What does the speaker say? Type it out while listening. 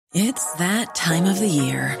It's that time of the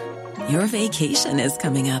year. Your vacation is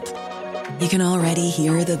coming up. You can already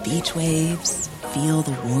hear the beach waves, feel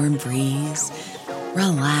the warm breeze,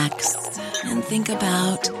 relax, and think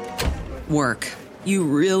about work. You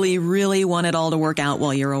really, really want it all to work out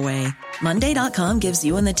while you're away. Monday.com gives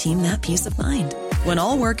you and the team that peace of mind. When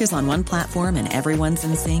all work is on one platform and everyone's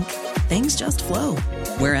in sync, things just flow.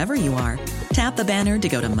 Wherever you are, tap the banner to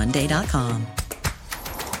go to Monday.com.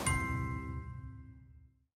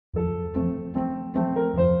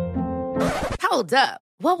 Hold up.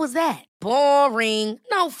 What was that? Boring.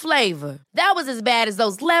 No flavor. That was as bad as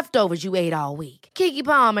those leftovers you ate all week. Keke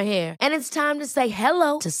Palmer here, and it's time to say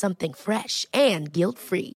hello to something fresh and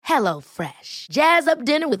guilt-free. Hello Fresh. Jazz up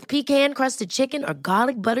dinner with pecan-crusted chicken or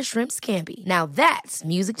garlic butter shrimp scampi. Now that's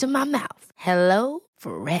music to my mouth. Hello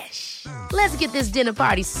Fresh. Let's get this dinner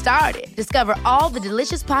party started. Discover all the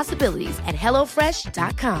delicious possibilities at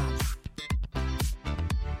HelloFresh.com.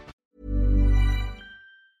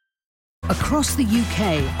 Across the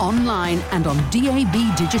UK, online and on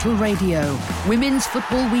DAB Digital Radio. Women's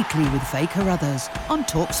Football Weekly with Faye Carruthers on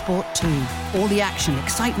TalkSport 2. All the action,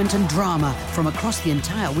 excitement and drama from across the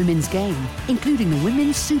entire women's game, including the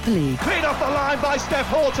Women's Super League. Clean off the line by Steph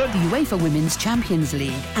Houghton. The UEFA Women's Champions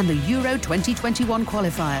League and the Euro 2021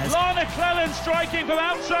 qualifiers. Lana Cleland striking from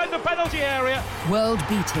outside the penalty area.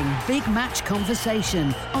 World-beating big match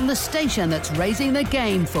conversation on the station that's raising the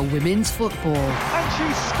game for women's football. And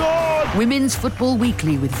she scored! Women's Football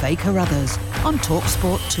Weekly with Faye Carruthers on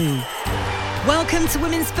TalkSport 2. Welcome to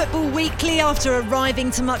Women's Football Weekly. After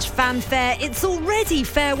arriving to much fanfare, it's already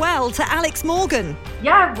farewell to Alex Morgan.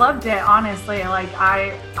 Yeah, I've loved it, honestly.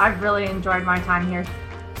 I've really enjoyed my time here.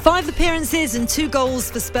 5 appearances and 2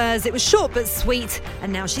 goals for Spurs. It was short but sweet,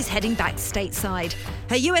 and now she's heading back stateside.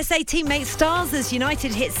 Her USA teammate stars as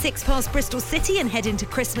United hit 6 past Bristol City and head into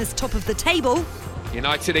Christmas top of the table.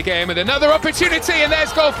 United again with another opportunity, and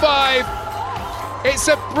there's goal 5. It's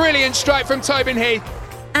a brilliant strike from Tobin Heath.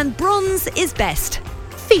 And bronze is best.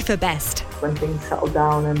 FIFA best. When things settle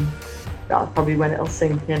down, and that's probably when it'll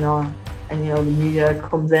sink in, and the new year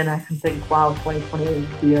comes in, I can think, wow, 2020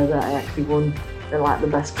 is the year that I actually won. They're like the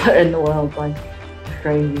best player in the world, it's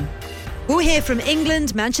crazy. We'll hear from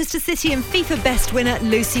England, Manchester City and FIFA best winner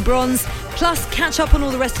Lucy Bronze, plus catch up on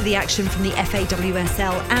all the rest of the action from the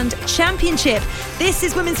FAWSL and Championship. This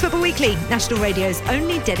is Women's Football Weekly, National Radio's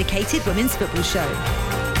only dedicated women's football show.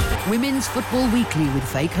 Women's Football Weekly with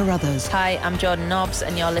Faye Carruthers. Hi, I'm Jordan Nobbs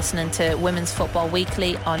and you're listening to Women's Football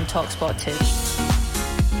Weekly on TalkSport 2.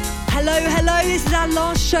 Hello, this is our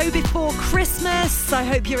last show before Christmas. I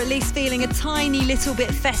hope you're at least feeling a tiny little bit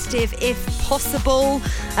festive if possible.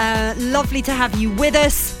 Lovely to have you with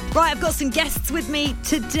us. Right, I've got some guests with me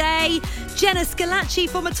today. Jenna Schillaci,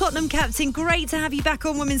 former Tottenham captain. Great to have you back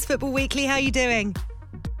on Women's Football Weekly. How are you doing?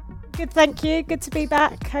 Good, thank you. Good to be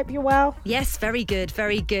back. Hope you're well. Yes, very good,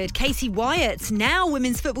 very good. Katie Wyatt, now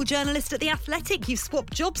women's football journalist at The Athletic. You've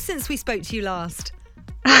swapped jobs since we spoke to you last.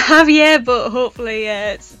 I have, yeah, but hopefully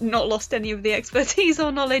it's not lost any of the expertise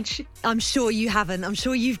or knowledge. I'm sure you haven't. I'm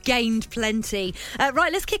sure you've gained plenty.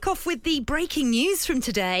 Right, let's kick off with the breaking news from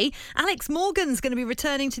today. Alex Morgan's going to be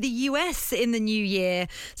returning to the US in the new year.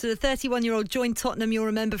 So the 31-year-old joined Tottenham, you'll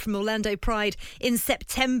remember, from Orlando Pride in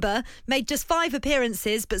September. Made just 5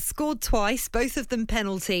 appearances, but scored twice, both of them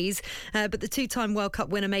penalties. But the 2-time World Cup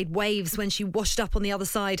winner made waves when she washed up on the other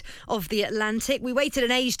side of the Atlantic. We waited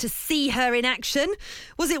an age to see her in action.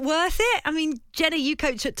 Was it worth it? I mean, Jenna, you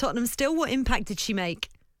coach at Tottenham still. What impact did she make?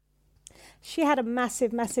 She had a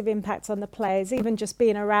massive, massive impact on the players, even just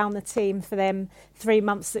being around the team for them 3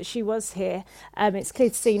 months that she was here. It's clear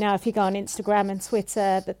to see now, if you go on Instagram and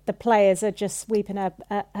Twitter, that the players are just sweeping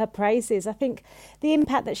her praises. I think the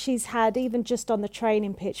impact that she's had, even just on the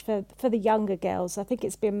training pitch for the younger girls, I think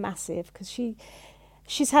it's been massive, because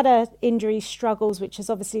she's had her injury struggles, which has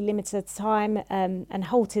obviously limited her time and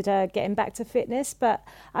halted her getting back to fitness. But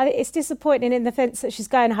it's disappointing in the sense that she's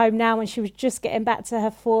going home now when she was just getting back to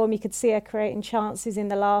her form. You could see her creating chances in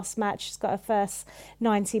the last match. She's got her first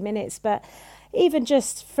 90 minutes. But even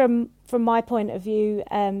just from my point of view,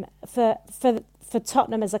 for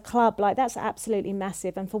Tottenham as a club, that's absolutely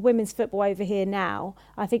massive. And for women's football over here now,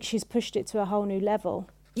 I think she's pushed it to a whole new level.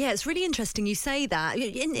 Yeah, it's really interesting you say that.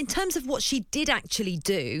 In terms of what she did actually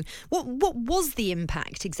do, what was the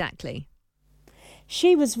impact exactly?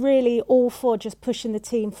 She was really all for just pushing the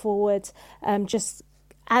team forward, and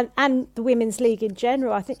the Women's League in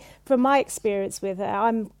general. I think from my experience with her,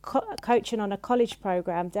 I'm coaching on a college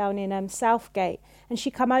programme down in Southgate, and she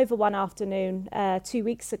come over one afternoon 2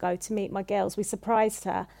 weeks ago to meet my girls. We surprised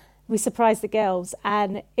her. we surprised the girls,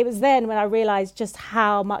 and it was then when I realised just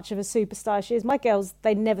how much of a superstar she is. My girls,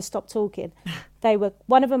 they never stopped talking.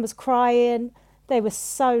 One of them was crying. They were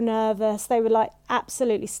so nervous. They were like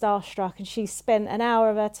absolutely starstruck, and she spent an hour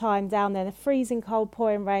of her time down there in the freezing cold,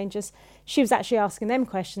 pouring rain. She was actually asking them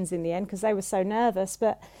questions in the end because they were so nervous.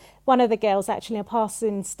 But one of the girls actually in a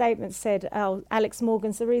passing statement said, "Oh, Alex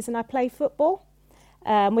Morgan's the reason I play football."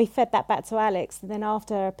 We fed that back to Alex, and then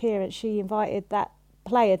after her appearance, she invited that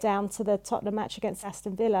player down to the Tottenham match against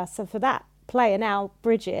Aston Villa. So for that player now,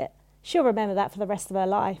 Bridget, she'll remember that for the rest of her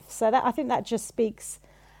life. So I think that just speaks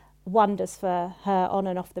wonders for her on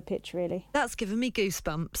and off the pitch, really. That's given me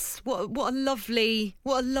goosebumps. What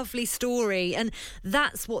a lovely story. And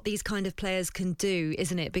that's what these kind of players can do,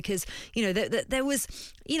 isn't it? Because, there was,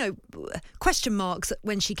 question marks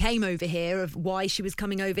when she came over here of why she was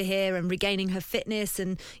coming over here and regaining her fitness,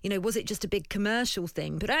 and, was it just a big commercial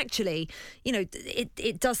thing? But actually,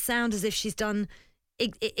 it does sound as if she's done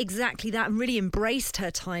exactly that and really embraced her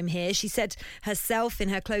time here. She said herself in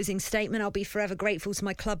her closing statement, "I'll be forever grateful to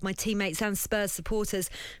my club, my teammates and Spurs supporters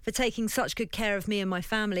for taking such good care of me and my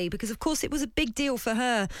family," because of course it was a big deal for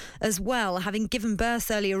her as well. Having given birth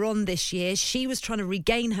earlier on this year, she was trying to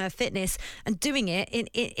regain her fitness and doing it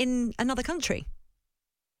in another country.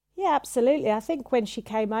 Yeah, absolutely. I think when she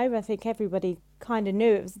came over, I think everybody kind of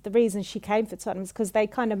knew it was the reason she came for Tottenham, is because they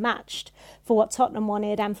kind of matched for what Tottenham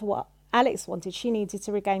wanted and for what Alex wanted. She needed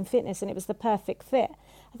to regain fitness, and it was the perfect fit.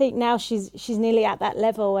 I think now she's nearly at that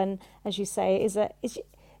level, and as you say,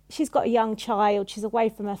 she's got a young child. She's away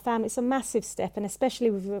from her family. It's a massive step, and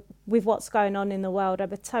especially with what's going on in the world, I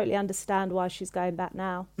would totally understand why she's going back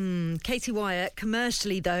now. Katie Wyatt,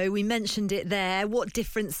 commercially though, we mentioned it there. What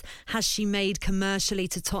difference has she made commercially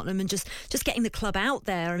to Tottenham and just getting the club out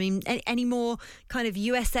there? I mean, any more kind of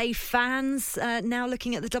USA fans now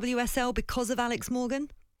looking at the WSL because of Alex Morgan?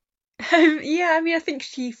 I think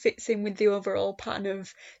she fits in with the overall pattern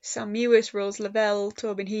of Sam Mewis, Rose Lavelle,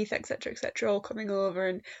 Tobin Heath, etc., all coming over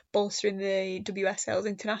and bolstering the WSL's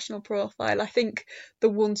international profile. I think the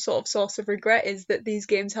one sort of source of regret is that these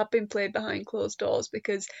games have been played behind closed doors,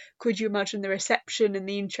 because could you imagine the reception and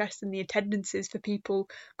the interest and the attendances for people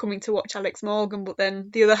coming to watch Alex Morgan? But then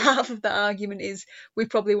the other half of that argument is we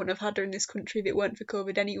probably wouldn't have had her in this country if it weren't for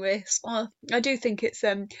COVID anyway. So I do think it's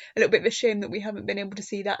a little bit of a shame that we haven't been able to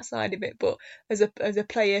see that side of it. But as a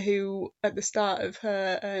player who at the start of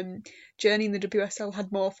her journey in the WSL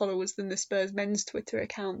had more followers than the Spurs men's Twitter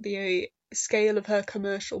account, the scale of her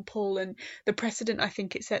commercial pull and the precedent I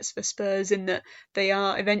think it sets for Spurs, in that they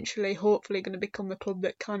are eventually hopefully going to become the club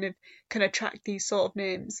that kind of can attract these sort of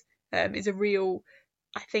names, is a real,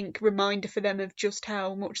 I think, reminder for them of just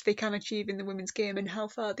how much they can achieve in the women's game and how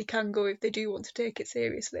far they can go if they do want to take it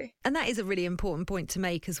seriously. And that is a really important point to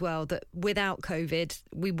make as well, that without COVID,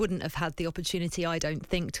 we wouldn't have had the opportunity, I don't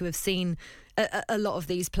think, to have seen a lot of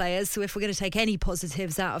these players. So if we're going to take any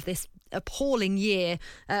positives out of this appalling year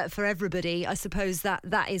for everybody, I suppose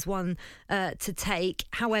that is one to take.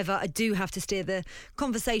 However, I do have to steer the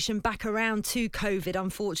conversation back around to COVID,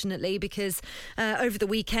 unfortunately, because over the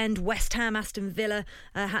weekend, West Ham, Aston Villa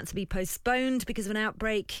had to be postponed because of an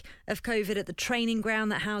outbreak of COVID at the training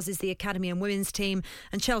ground that houses the academy and women's team,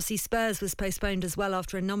 and Chelsea Spurs was postponed as well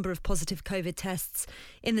after a number of positive COVID tests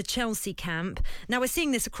in the Chelsea camp. Now, we're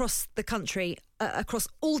seeing this across the country, across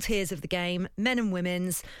all tiers of the game, men and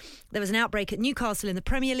women's. There was an outbreak at Newcastle in the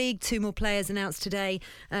Premier League. 2 more players announced today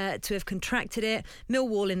to have contracted it.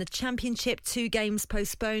 Millwall in the Championship, 2 games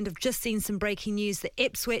postponed. I've just seen some breaking news that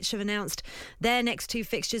Ipswich have announced their next 2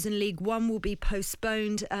 fixtures in League One will be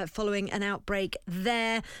postponed following an outbreak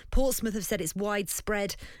there. Portsmouth have said it's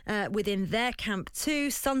widespread within their camp too.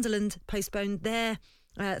 Sunderland postponed their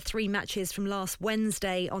 3 matches from last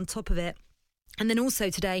Wednesday on top of it. And then also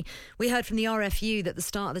today, we heard from the RFU that the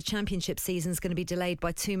start of the Championship season is going to be delayed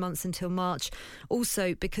by 2 months until March,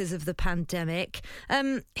 also because of the pandemic.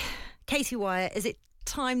 Katie Wyatt, is it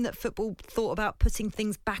time that football thought about putting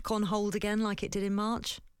things back on hold again like it did in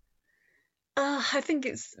March? I think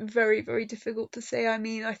it's very, very difficult to say. I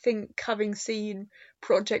mean, I think having seen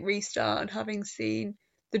Project Restart and having seen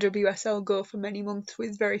the WSL go for many months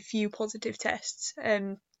with very few positive tests,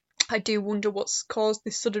 I do wonder what's caused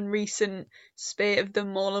this sudden recent spate of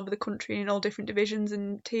them all over the country in all different divisions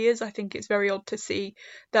and tiers. I think it's very odd to see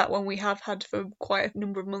that when we have had for quite a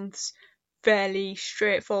number of months fairly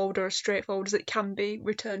straightforward, or as straightforward as it can be,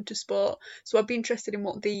 return to sport. So I'd be interested in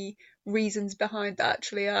what the reasons behind that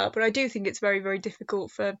actually are. But I do think it's very, very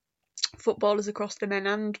difficult for footballers across the men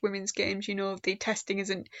and women's games. You know, the testing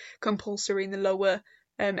isn't compulsory in the lower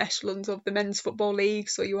echelons of the men's football league,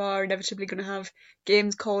 so you are inevitably going to have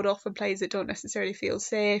games called off and players that don't necessarily feel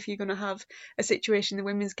safe. You're going to have a situation in the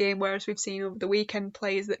women's game where, as we've seen over the weekend,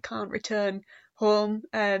 players that can't return home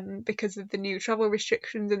because of the new travel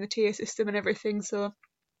restrictions and the tier system and everything. So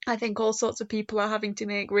I think all sorts of people are having to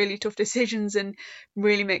make really tough decisions and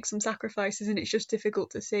really make some sacrifices, and it's just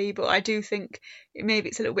difficult to see. But I do think maybe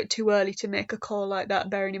it's a little bit too early to make a call like that,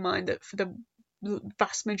 bearing in mind that for the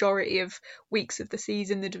vast majority of weeks of the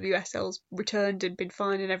season the WSL's returned and been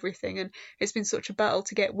fine and everything, and it's been such a battle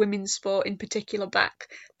to get women's sport in particular back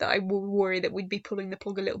that I would worry that we'd be pulling the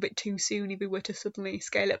plug a little bit too soon if we were to suddenly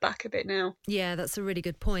scale it back a bit now. Yeah, that's a really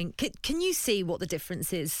good point. Can you see what the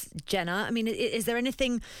difference is, Jenna? I mean, is there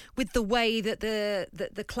anything with the way that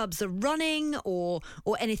the clubs are running, or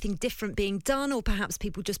anything different being done, or perhaps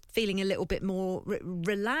people just feeling a little bit more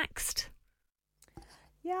relaxed?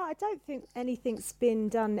 Yeah, I don't think anything's been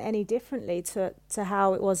done any differently to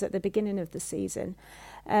how it was at the beginning of the season.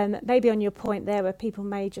 Maybe on your point there, where people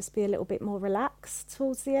may just be a little bit more relaxed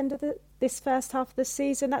towards the end of this first half of the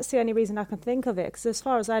season. That's the only reason I can think of it, because as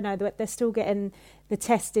far as I know, they're still getting the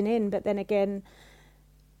testing in. But then again,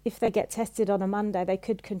 if they get tested on a Monday, they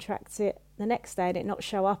could contract it the next day and it not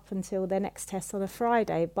show up until their next test on a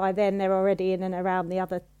Friday. By then, they're already in and around the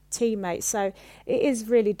other teammates, so it is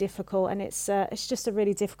really difficult, and it's just a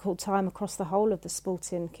really difficult time across the whole of the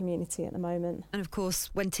sporting community at the moment. And of course,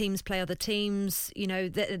 when teams play other teams,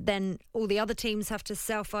 then all the other teams have to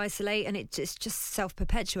self-isolate, and it's just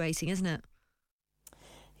self-perpetuating, isn't it?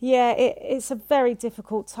 Yeah, it's a very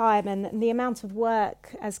difficult time, and the amount of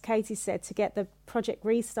work, as Katie said, to get the Project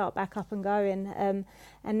Restart back up and going, and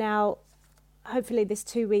now hopefully this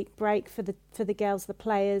 2-week break for the girls, the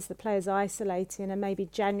players isolating, and maybe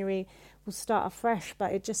January will start afresh.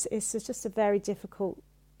 But it's just a very difficult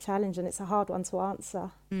challenge, and it's a hard one to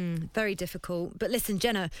answer. Very difficult. But listen,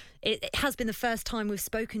 Jenna, it has been the first time we've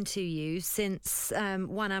spoken to you since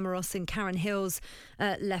Juan Amoros and Karen Hills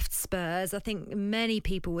left Spurs. I think many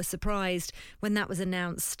people were surprised when that was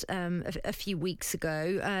announced a few weeks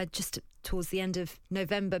ago, just towards the end of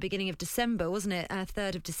November, beginning of December, wasn't it?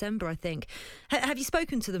 3rd of December, I think. Have you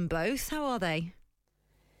spoken to them both? How are they?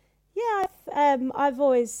 Yeah, I've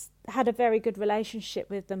always had a very good relationship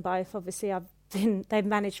with them both. Obviously, they've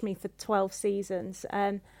managed me for 12 seasons.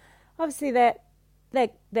 Obviously, they're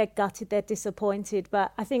gutted, they're disappointed,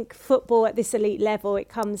 but I think football at this elite level,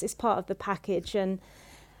 it's part of the package, and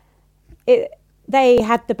they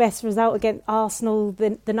had the best result against Arsenal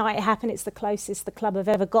the night it happened. It's the closest the club have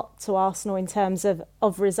ever got to Arsenal in terms of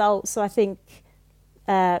results. So I think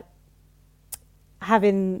having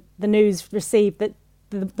the news received that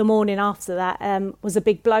the morning after that was a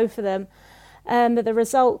big blow for them. But the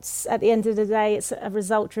results, at the end of the day, it's a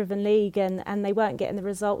result-driven league, and they weren't getting the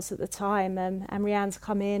results at the time. And Rianne's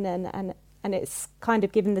come in, and it's kind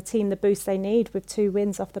of given the team the boost they need with 2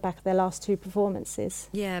 wins off the back of their last 2 performances.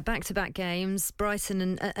 Yeah, back-to-back games,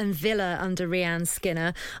 Brighton and Villa under Rianne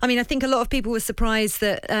Skinner. I mean, I think a lot of people were surprised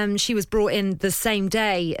that she was brought in the same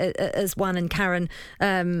day as Juan and Karen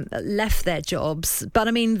left their jobs. But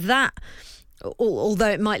I mean, that, although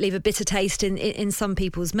it might leave a bitter taste in some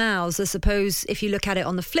people's mouths, I suppose if you look at it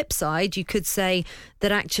on the flip side, you could say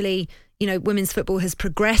that actually, women's football has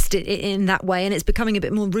progressed in that way, and it's becoming a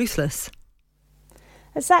bit more ruthless.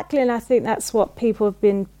 Exactly, and I think that's what people have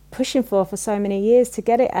been pushing for so many years, to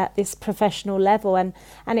get it at this professional level, and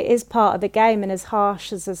it is part of the game, and as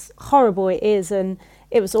harsh as horrible it is, and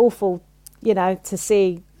it was awful, to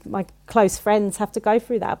see my close friends have to go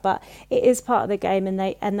through that, but it is part of the game,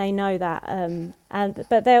 and they know that,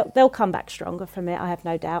 but they'll come back stronger from it, I have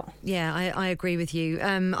no doubt. Yeah, I agree with you.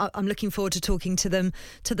 I'm looking forward to talking to them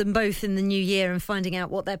both in the new year and finding out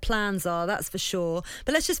what their plans are, that's for sure.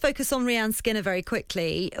 But let's just focus on Rianne Skinner very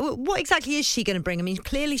quickly. What exactly is she going to bring? I mean,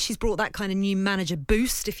 clearly she's brought that kind of new manager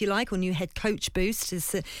boost, if you like, or new head coach boost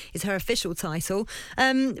is her official title.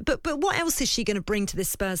 But what else is she going to bring to this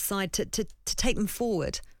Spurs side to take them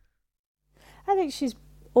forward? I think she's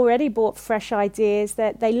already brought fresh ideas,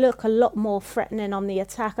 that they look a lot more threatening on the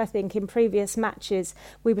attack. I think in previous matches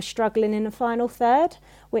we were struggling in the final third,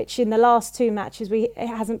 which in the last 2 matches it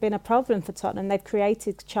hasn't been a problem for Tottenham. They've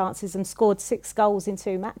created chances and scored 6 goals in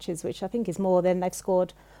 2 matches, which I think is more than they've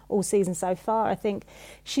scored all season so far. I think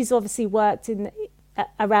she's obviously worked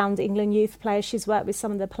around England youth players. She's worked with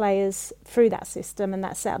some of the players through that system and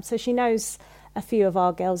that setup, so she knows a few of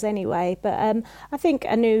our girls anyway. But I think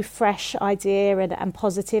a new fresh idea and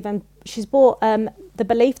positive, and she's brought the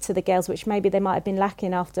belief to the girls, which maybe they might have been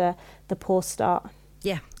lacking after the poor start.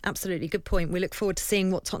 Yeah, absolutely. Good point. We look forward to seeing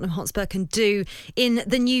what Tottenham Hotspur can do in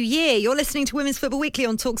the new year. You're listening to Women's Football Weekly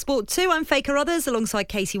on TalkSport 2. I'm Faye Carruthers alongside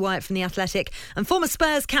Katie Wyatt from The Athletic and former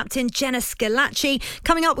Spurs captain Jenna Schillaci.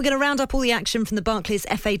 Coming up, we're going to round up all the action from the Barclays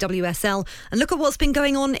FAWSL and look at what's been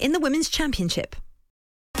going on in the Women's Championship.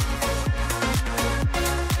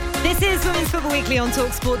 This is Women's Football Weekly on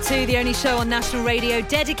TalkSport 2, the only show on national radio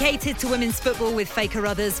dedicated to women's football with Faye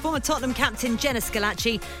Carruthers, former Tottenham captain Jenna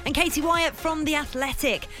Schillaci and Katie Wyatt from The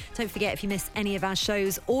Athletic. Don't forget, if you missed any of our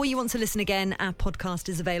shows or you want to listen again, our podcast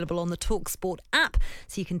is available on the TalkSport app,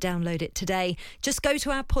 so you can download it today. Just go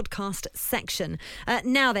to our podcast section.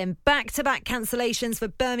 Now then, back-to-back cancellations for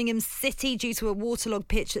Birmingham City due to a waterlogged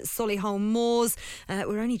pitch at Solihull Moors.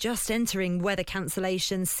 We're only just entering weather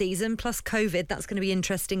cancellation season, plus COVID. That's going to be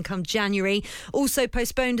interesting come January. Also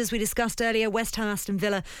postponed, as we discussed earlier, West Ham, Aston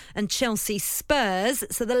Villa and Chelsea Spurs.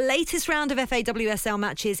 So the latest round of FAWSL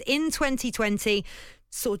matches in 2020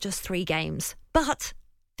 saw just 3 games, but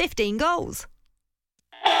 15 goals.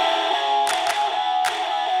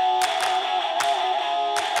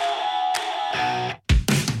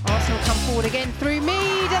 Arsenal come forward again through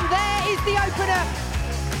Mead, and there is the opener.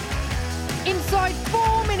 Inside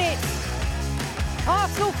 4 minutes,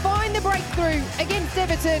 Arsenal find the breakthrough against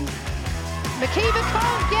Everton. McKeever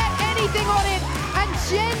can't get anything on it, and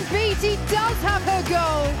Jen Beattie does have her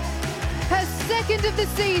goal. Her second of the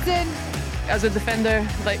season. As a defender,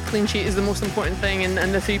 clean sheet is the most important thing,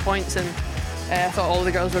 and the 3 points, and I thought all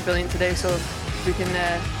the girls were brilliant today, so we can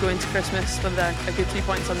go into Christmas with a good 3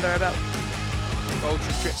 points under our belt.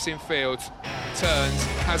 Bolton drifts in field, turns,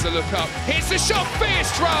 has a look up, hits the shot,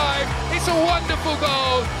 fierce drive, it's a wonderful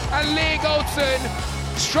goal, and Leah Galton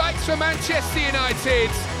strikes for Manchester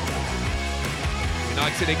United.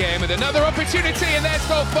 United again with another opportunity, and there's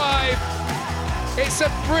goal 5. It's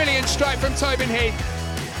a brilliant strike from Tobin Heath.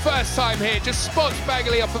 First time here, just spots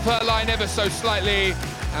Bagley off of her line ever so slightly,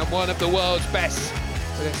 and one of the world's best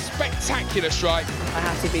with a spectacular strike. I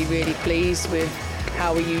have to be really pleased with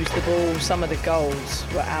how we used the ball. Some of the goals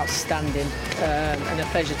were outstanding, and a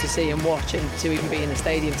pleasure to see and watch, and to even be in the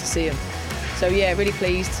stadium to see them. So yeah, really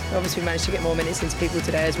pleased. Obviously we managed to get more minutes into people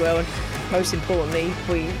today as well, and most importantly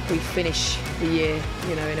we finish the year,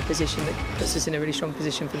 in a position that puts us in a really strong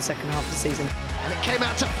position for the second half of the season. And it came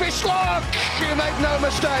out to Fishlock. You make no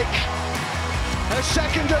mistake, her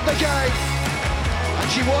second of the game,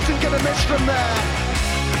 and she wasn't going to miss from there.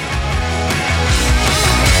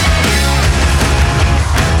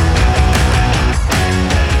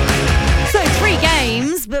 So 3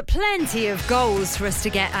 games, but plenty of goals for us to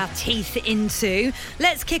get our teeth into.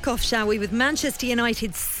 Let's kick off, shall we, with Manchester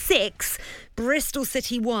United 6, Bristol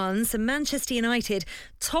City 1. So Manchester United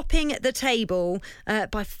topping the table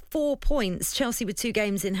by 4 points. Chelsea with 2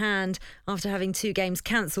 games in hand after having 2 games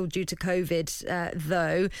cancelled due to COVID,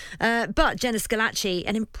 though. But Jenna Schillaci,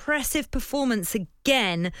 an impressive performance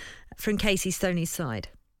again from Casey Stoney's side.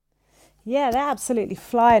 Yeah, they're absolutely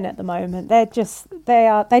flying at the moment. They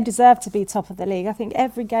deserve to be top of the league. I think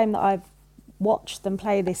every game that I've watched them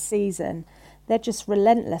play this season, they're just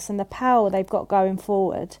relentless, and the power they've got going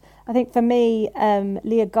forward. I think for me,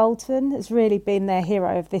 Leah Galton has really been their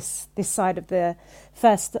hero of this side of the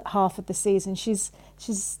first half of the season. She's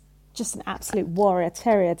just an absolute warrior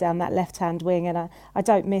terrier down that left-hand wing, and I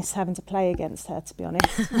don't miss having to play against her, to be honest.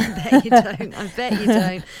 I bet you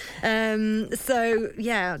don't. So,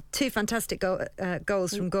 yeah, 2 fantastic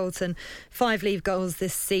goals from Galton, 5 leave goals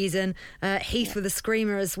this season. Heath with a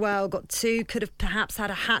screamer as well, got 2, could have perhaps had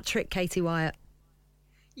a hat-trick, Katie Wyatt.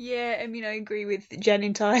 Yeah, I agree with Jen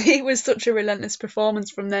entirely. It was such a relentless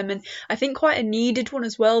performance from them, and I think quite a needed one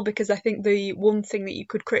as well, because I think the one thing that you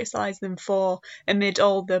could criticise them for, amid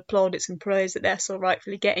all the plaudits and praise that they're so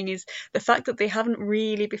rightfully getting, is the fact that they haven't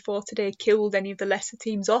really before today killed any of the lesser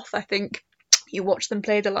teams off. I think you watch them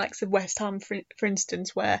play the likes of West Ham, for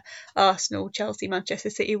instance, where Arsenal, Chelsea, Manchester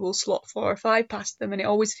City will slot 4 or 5 past them, and it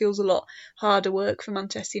always feels a lot harder work for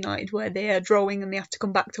Manchester United, where they are drawing and they have to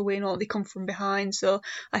come back to win, or they come from behind. So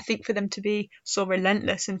I think for them to be so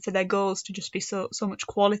relentless, and for their goals to just be so much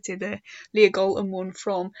quality, the Leah Galton one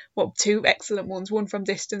from, 2 excellent ones, one from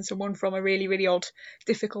distance and one from a really, really odd,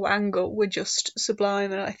 difficult angle, were just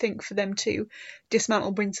sublime. And I think for them to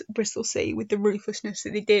dismantle Bristol City with the ruthlessness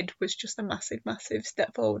that they did was just a massive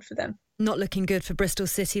step forward for them. Not looking good for Bristol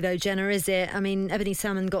City though, Jenna, is it? Ebony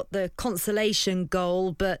Salmon got the consolation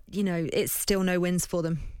goal, but it's still no wins for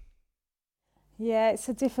them. Yeah, it's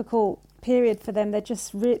a difficult period for them. They're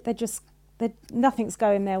nothing's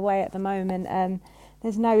going their way at the moment.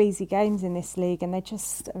 there's no easy games in this league, and they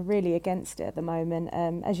just are really against it at the moment.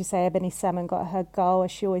 As you say, Ebony Salmon got her goal,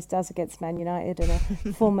 as she always does against Man United, and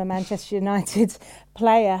a former Manchester United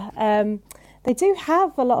player. They do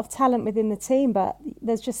have a lot of talent within the team, but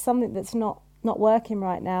there's just something that's not working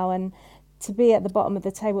right now. And to be at the bottom of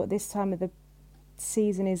the table at this time of the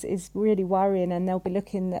season is really worrying, and they'll be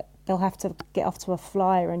looking that they'll have to get off to a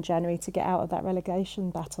flyer in January to get out of that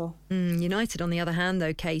relegation battle. United, on the other hand,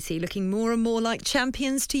 though, Katie, looking more and more like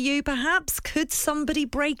champions to you, perhaps. Could somebody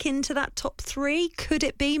break into that top 3? Could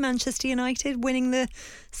it be Manchester United winning the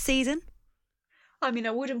season? I mean,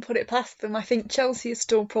 I wouldn't put it past them. I think Chelsea are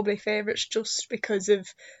still probably favourites just because of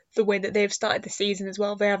the way that they've started the season as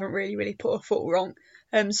well. They haven't really put a foot wrong.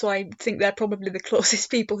 So I think they're probably the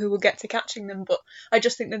closest people who will get to catching them. But I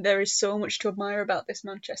just think that there is so much to admire about this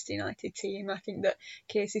Manchester United team. I think that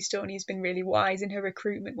Casey Stoney has been really wise in her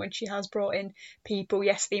recruitment when she has brought in people,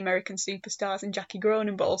 yes, the American superstars and Jackie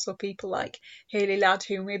Groenen, but also people like Hayley Ladd,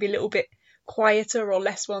 who may be a little bit quieter or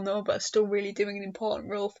less well known, but are still really doing an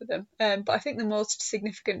important role for them. But I think the most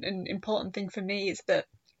significant and important thing for me is that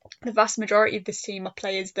the vast majority of this team are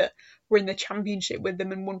players that were in the Championship with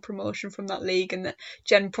them and won promotion from that league, and that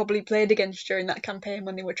Jen probably played against during that campaign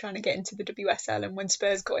when they were trying to get into the WSL and when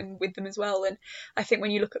Spurs got in with them as well. And I think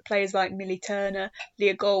when you look at players like Millie Turner,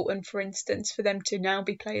 Leah Galton, for instance, for them to now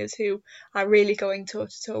be players who are really going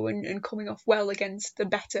toe-to-toe and coming off well against the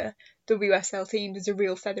better WSL team, there's a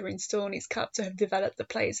real feather in Stoney's cap to have developed the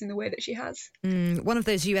players in the way that she has. One of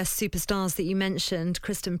those US superstars that you mentioned,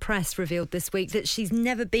 Kristen Press, revealed this week that she's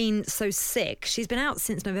never been so sick. She's been out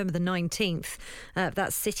since November the 19th of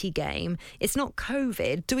that City game. It's not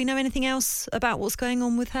COVID. Do we know anything else about what's going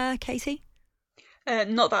on with her, Katie?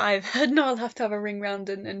 Not that I've heard. No, I'll have to have a ring round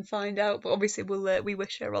and find out, but obviously we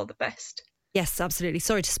wish her all the best. Yes, absolutely.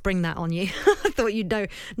 Sorry to spring that on you. I thought you'd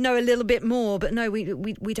know a little bit more, but no,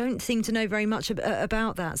 we don't seem to know very much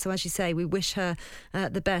about that. So as you say, we wish her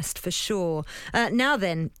the best for sure. Now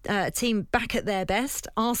then, team back at their best.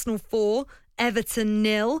 Arsenal 4, Everton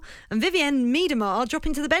 0, and Vivienne Miedema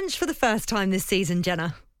dropping to the bench for the first time this season,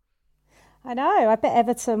 Jenna. I know. I bet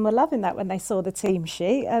Everton were loving that when they saw the team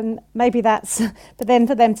sheet, and maybe that's. But then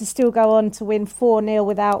for them to still go on to win 4-0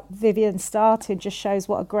 without Vivienne starting just shows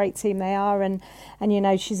what a great team they are. And you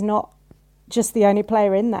know, she's not just the only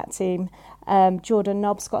player in that team. Jordan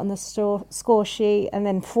Nobbs got on the score sheet, and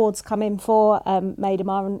then Ford's come in for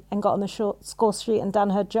Miedema and got on the score sheet and done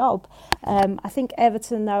her job. I think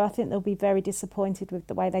Everton, though, I think they'll be very disappointed with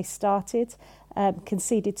the way they started.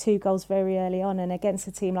 Conceded 2 goals very early on, and against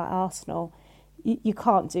a team like Arsenal, you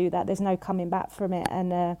can't do that. There's no coming back from it,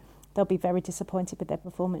 and they'll be very disappointed with their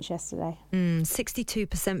performance yesterday.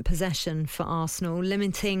 62% possession for Arsenal,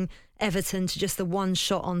 limiting Everton to just the 1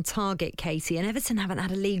 shot on target, Katie. And Everton haven't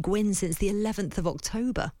had a league win since the 11th of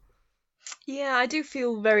October. Yeah, I do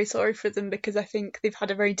feel very sorry for them because I think they've had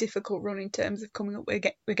a very difficult run in terms of coming up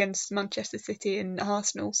against Manchester City and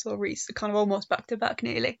Arsenal, so kind of almost back-to-back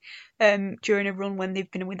nearly, during a run when they've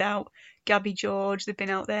been without Gabby George, they've been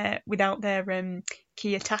out there without their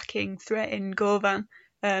key attacking threat in Govan,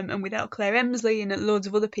 and without Claire Emsley and loads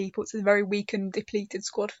of other people. It's a very weak and depleted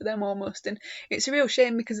squad for them almost, and it's a real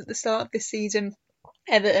shame because at the start of this season,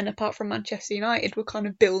 Everton, apart from Manchester United, were kind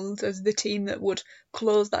of billed as the team that would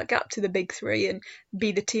close that gap to the big 3 and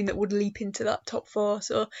be the team that would leap into that top 4.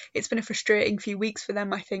 So it's been a frustrating few weeks for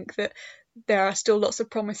them. I think that there are still lots of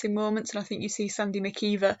promising moments, and I think you see Sandy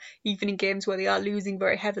McKeever, even in games where they are losing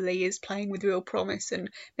very heavily, is playing with real promise and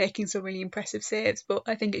making some really impressive saves. But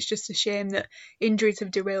I think it's just a shame that injuries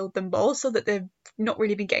have derailed them, but also that they've not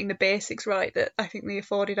really been getting the basics right. That I think they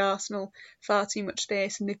afforded Arsenal far too much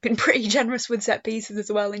space, and they've been pretty generous with set pieces as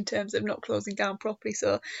well in terms of not closing down properly.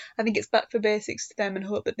 So I think it's back for basics to them, and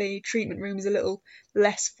hope that the treatment room is a little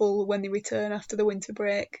less full when they return after the winter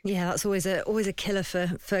break. Yeah, that's always a killer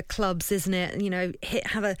for clubs, isn't it? You know,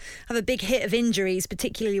 have a big hit of injuries,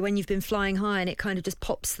 particularly when you've been flying high, and it kind of just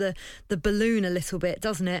pops the balloon a little bit,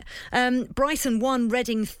 doesn't it? Brighton 1,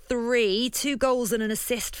 Reading 3, 2 goals and an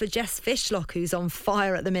assist for Jess Fishlock, who's on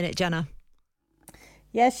fire at the minute, Jenna.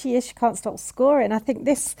 Yeah, she is. She can't stop scoring. I think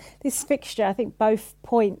this fixture, I think both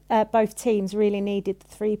teams really needed the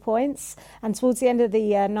 3 points. And towards the end of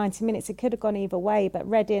the 90 minutes, it could have gone either way. But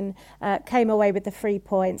Reading came away with the 3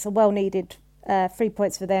 points, a well-needed 3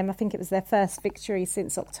 points for them. I think it was their first victory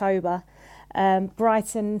since October.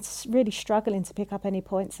 Brighton's really struggling to pick up any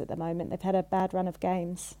points at the moment. They've had a bad run of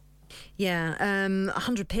games. Yeah,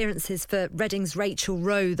 100 appearances for Reading's Rachel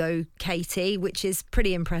Rowe, though, Katie, which is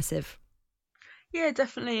pretty impressive. Yeah,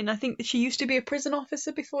 definitely. And I think that she used to be a prison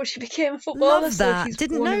officer before she became a footballer. Love that. So she's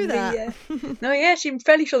Didn't one know of that. No, yeah, I'm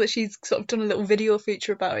fairly sure that she's sort of done a little video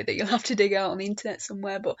feature about it that you'll have to dig out on the internet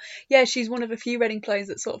somewhere. But yeah, she's one of a few Reading players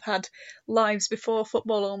that sort of had lives before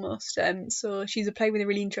football almost. So she's a player with a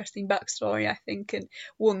really interesting backstory, I think, and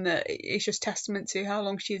one that is just testament to how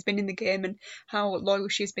long she's been in the game and how loyal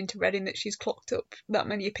she's been to Reading, that she's clocked up that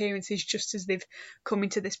many appearances just as they've come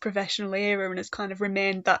into this professional era and has kind of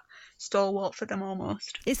remained that stalwart for them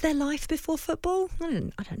almost. Is there life before football?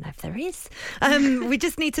 I don't know if there is. We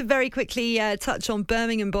just need to very quickly touch on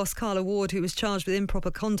Birmingham boss Carla Ward, who was charged with improper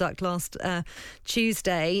conduct last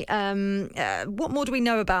Tuesday. What more do we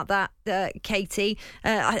know about that, Katie?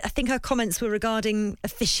 I think her comments were regarding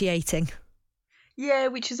officiating. Yeah,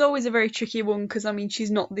 which is always a very tricky one because, I mean,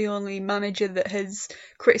 she's not the only manager that has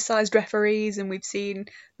criticised referees, and we've seen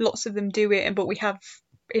lots of them do it, but we have,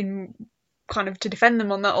 in kind of to defend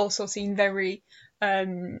them on that, also seen very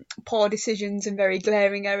poor decisions and very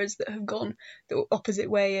glaring errors that have gone the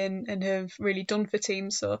opposite way and have really done for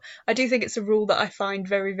teams. So I do think it's a rule that I find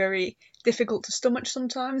very, very difficult to stomach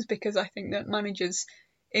sometimes, because I think that managers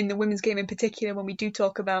in the women's game in particular, when we do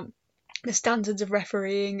talk about the standards of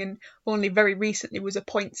refereeing, and only very recently was a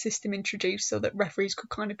point system introduced so that referees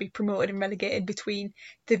could kind of be promoted and relegated between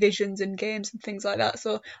divisions and games and things like that.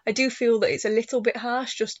 So I do feel that it's a little bit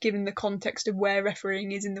harsh, just given the context of where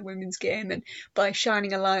refereeing is in the women's game, and by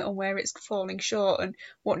shining a light on where it's falling short and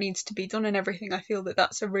what needs to be done and everything, I feel that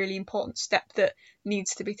that's a really important step that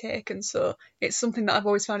needs to be taken. So it's something that I've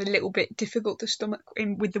always found a little bit difficult to stomach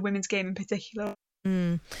with the women's game in particular.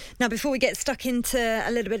 Now, before we get stuck into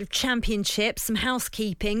a little bit of Championship, some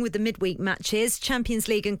housekeeping with the midweek matches, Champions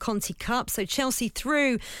League and Conti Cup. So Chelsea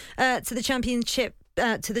through to the Championship,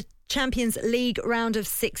 to the Champions League round of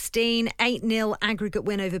 16, 8-0 aggregate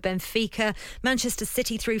win over Benfica. Manchester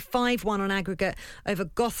City through 5-1 on aggregate over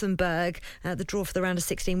Gothenburg. The draw for the round of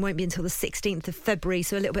 16 won't be until the 16th of February,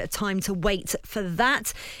 so a little bit of time to wait for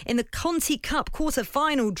that. In the Conti Cup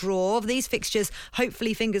quarter-final draw, these fixtures,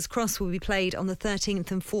 hopefully, fingers crossed, will be played on the 13th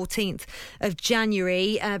and 14th of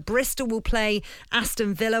January. Bristol will play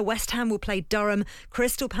Aston Villa, West Ham will play Durham,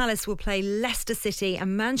 Crystal Palace will play Leicester City,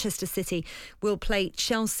 and Manchester City will play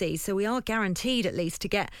Chelsea. So we are guaranteed at least to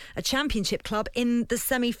get a Championship club in the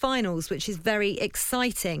semi-finals, which is very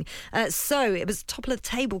exciting. So it was top of the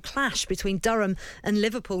table clash between Durham and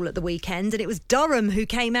Liverpool at the weekend, and it was Durham who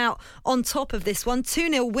came out on top of this one.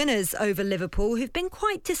 2-0 winners over Liverpool, who've been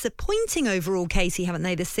quite disappointing overall, Katie, haven't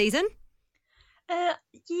they, this season?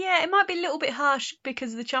 Yeah, it might be a little bit harsh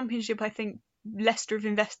because of the Championship. I think Leicester have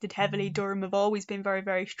invested heavily. Durham have always been very,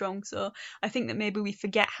 very strong. So I think that maybe we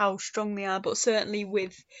forget how strong they are, but certainly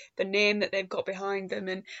with the name that they've got behind them,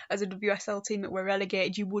 and as a WSL team that were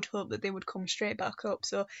relegated, you would hope that they would come straight back up.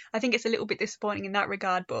 So I think it's a little bit disappointing in that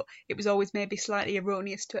regard, but it was always maybe slightly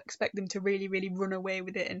erroneous to expect them to really, really run away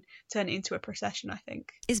with it and turn it into a procession, I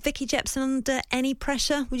think. Is Vicky Jepson under any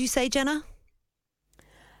pressure, would you say, Jenna?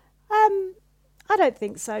 I don't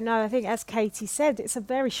think so, no. I think, as Katie said, it's a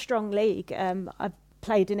very strong league. I've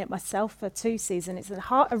played in it myself for 2 seasons. It's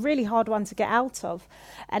a really hard one to get out of.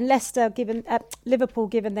 And Leicester, Liverpool,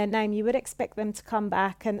 given their name, you would expect them to come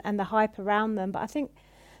back and the hype around them. But I think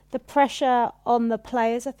the pressure on the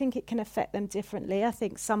players, I think it can affect them differently. I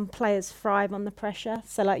think some players thrive on the pressure.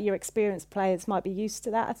 So like your experienced players might be used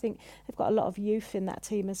to that. I think they've got a lot of youth in that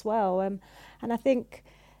team as well. And I think...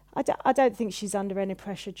 I don't think she's under any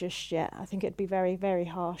pressure just yet. I think it'd be very, very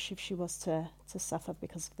harsh if she was to suffer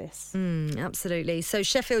because of this. Absolutely. So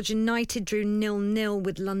Sheffield United drew 0-0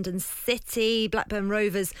 with London City. Blackburn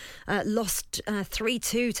Rovers lost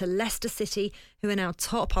 3-2 to Leicester City, who are now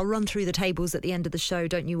top. I'll run through the tables at the end of the show,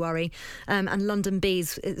 don't you worry. And London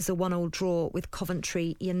Bees is a 1-1 draw with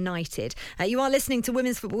Coventry United. You are listening to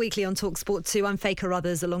Women's Football Weekly on TalkSport 2. I'm Faye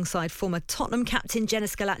Carruthers alongside former Tottenham captain Jenna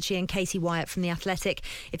Scalacci and Katie Wyatt from The Athletic.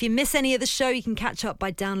 If you miss any of the show, you can catch up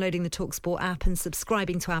by downloading the TalkSport app and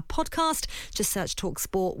subscribing to our podcast. Just search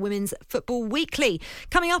TalkSport Women's Football Weekly.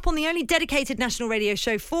 Coming up on the only dedicated national radio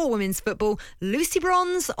show for women's football, Lucy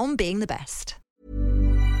Bronze on Being the Best.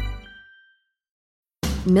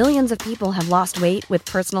 Millions of people have lost weight with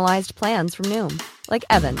personalized plans from Noom. Like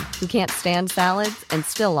Evan, who can't stand salads and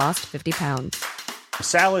still lost 50 pounds.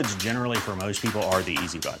 Salads generally for most people are the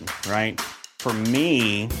easy button, right? For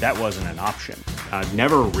me, that wasn't an option. I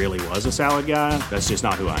never really was a salad guy. That's just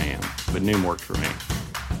not who I am. But Noom worked for me.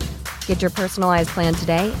 Get your personalized plan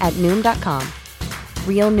today at Noom.com.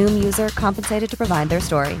 Real Noom user compensated to provide their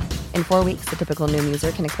story. In 4 weeks, the typical Noom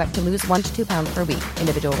user can expect to lose 1 to 2 pounds per week.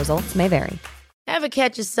 Individual results may vary. Ever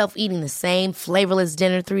catch yourself eating the same flavorless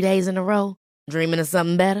dinner 3 days in a row? Dreaming of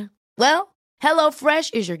something better? Well,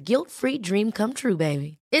 HelloFresh is your guilt-free dream come true,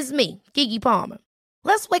 baby. It's me, Keke Palmer.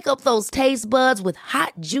 Let's wake up those taste buds with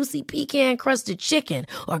hot, juicy pecan-crusted chicken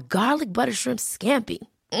or garlic butter shrimp scampi.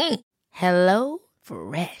 Hello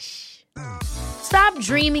Fresh. Stop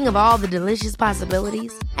dreaming of all the delicious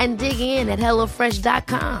possibilities and dig in at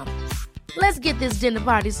HelloFresh.com. Let's get this dinner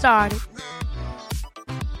party started.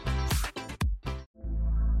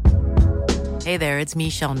 Hey there, it's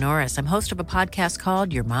Michelle Norris. I'm host of a podcast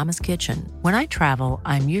called Your Mama's Kitchen. When I travel,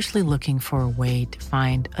 I'm usually looking for a way to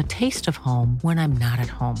find a taste of home when I'm not at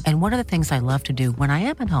home. And one of the things I love to do when I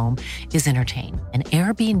am at home is entertain. And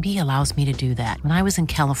Airbnb allows me to do that. When I was in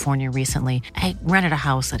California recently, I rented a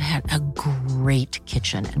house that had a great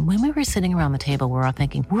kitchen. And when we were sitting around the table, we were all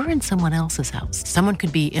thinking, we're in someone else's house. Someone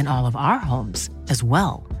could be in all of our homes as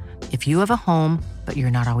well. If you have a home, but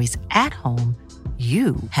you're not always at home,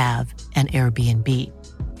 you have an Airbnb.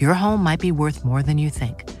 Your home might be worth more than you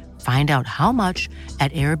think. Find out how much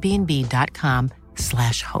at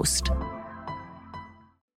airbnb.com/host.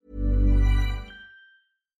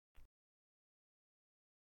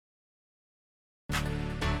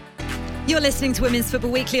 You're listening to Women's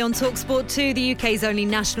Football Weekly on TalkSport 2, the UK's only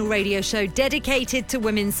national radio show dedicated to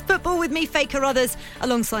women's football, with me, Faye Carruthers,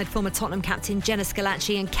 alongside former Tottenham captain Jenna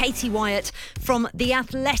Scalacci and Katie Wyatt from The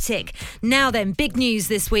Athletic. Now then, big news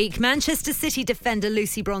this week. Manchester City defender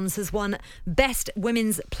Lucy Bronze has won Best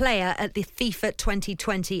Women's Player at the FIFA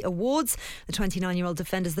 2020 Awards. The 29-year-old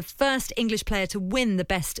defender is the first English player to win the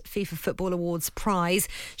Best FIFA Football Awards prize.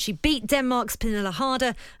 She beat Denmark's Pernille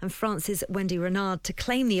Harder and France's Wendy Renard to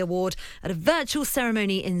claim the award at a virtual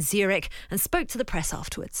ceremony in Zurich, and spoke to the press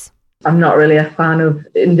afterwards. I'm not really a fan of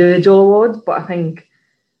individual awards, but I think,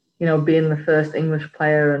 being the first English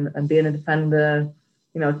player and being a defender,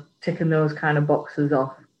 ticking those kind of boxes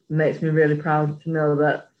off makes me really proud to know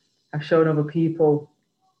that I've shown other people,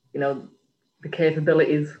 the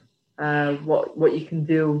capabilities, what you can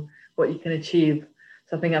do, what you can achieve.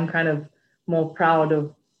 So I think I'm kind of more proud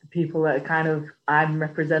of people that I'm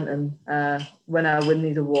representing when I win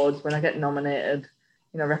these awards, when I get nominated,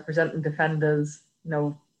 representing defenders. We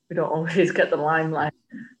don't always get the limelight.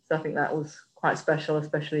 So I think that was quite special,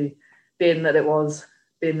 especially being that it was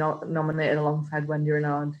being nominated alongside Wendy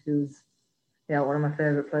Renard, who's one of my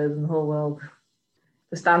favourite players in the whole world.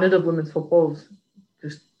 The standard of women's football's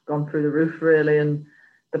just gone through the roof, really, and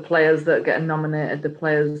the players that are getting nominated, the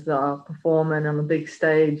players that are performing on the big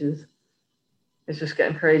stage it's just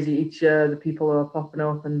getting crazy each year. The people who are popping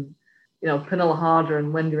up, and Pernille Harder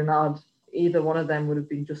and Wendy Renard, either one of them would have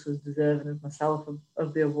been just as deserving as myself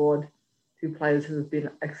of the award. Two players who have been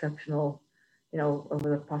exceptional, over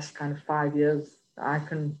the past kind of 5 years that I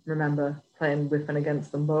can remember playing with and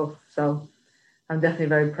against them both. So I'm definitely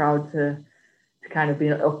very proud to kind of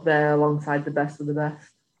be up there alongside the best of the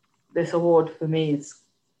best. This award for me has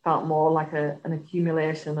felt more like an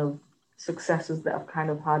accumulation of successes that I've kind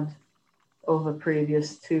of had over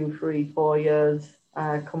previous 2, 3, 4 years,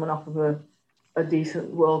 coming off of a decent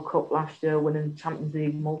World Cup last year, winning Champions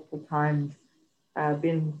League multiple times,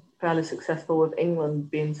 being fairly successful with England,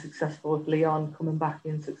 being successful with Lyon, coming back,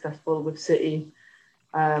 being successful with City.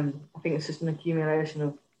 I think it's just an accumulation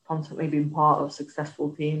of constantly being part of successful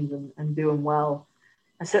teams and doing well.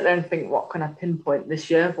 I sit there and think, what can I pinpoint this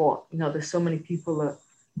year? But, there's so many people that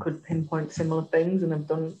could pinpoint similar things and have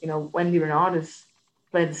done, Wendy Renard has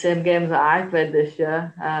played the same games that I played this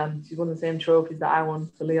year. She's won the same trophies that I won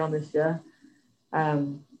for Lyon this year.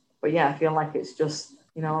 But yeah, I feel like it's just,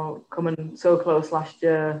 coming so close last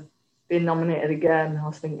year, being nominated again. I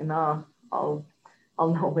was thinking, I'll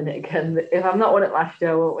not win it again. If I've not won it last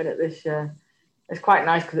year, I won't win it this year. It's quite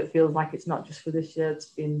nice because it feels like it's not just for this year. It's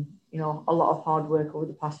been, a lot of hard work over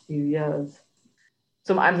the past few years.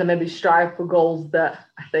 Sometimes I maybe strive for goals that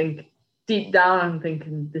I think deep down I'm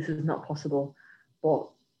thinking this is not possible.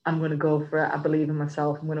 But I'm going to go for it. I believe in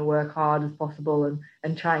myself. I'm going to work hard as possible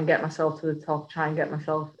and try and get myself to the top, try and get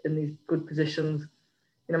myself in these good positions.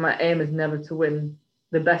 My aim is never to win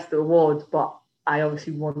the best awards, but I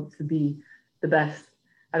obviously want to be the best.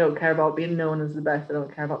 I don't care about being known as the best. I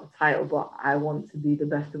don't care about the title, but I want to be the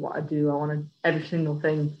best at what I do. I want to, every single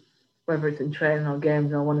thing, whether it's in training or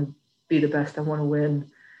games, I want to be the best. I want to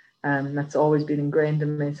win. That's always been ingrained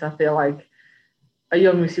in me. So I feel like a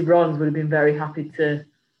young Lucy Bronze would have been very happy to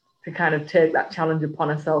kind of take that challenge upon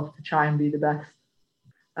herself to try and be the best.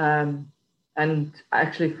 And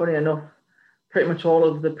actually, funny enough, pretty much all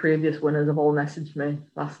of the previous winners have all messaged me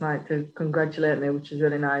last night to congratulate me, which is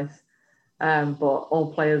really nice. But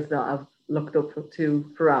all players that I've looked up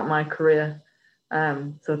to throughout my career.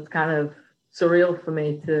 So it's kind of surreal for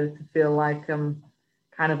me to feel like I'm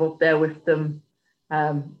kind of up there with them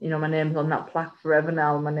My name's on that plaque forever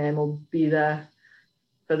now. My name will be there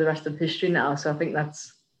for the rest of history now. So I think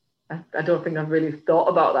I don't think I've really thought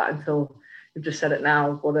about that until you've just said it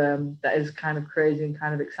now. But that is kind of crazy and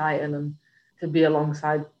kind of exciting. And to be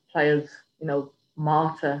alongside players,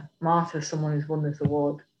 Marta, someone who's won this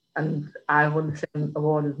award. And I won the same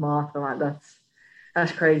award as Marta. Like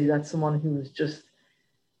that's crazy. That's someone who was just,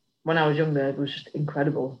 when I was younger, it was just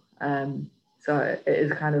incredible. So it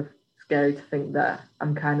is kind of scary to think that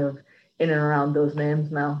I'm kind of in and around those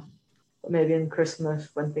names now. But maybe in Christmas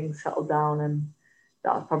when things settle down, and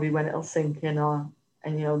that's probably when it'll sink in, and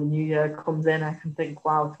the new year comes in, I can think,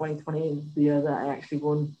 wow, 2020 is the year that I actually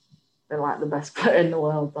won the best player in the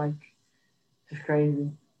world. Just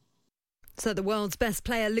crazy. So the world's best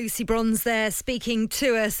player, Lucy Bronze, there speaking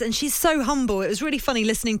to us, and she's so humble. It was really funny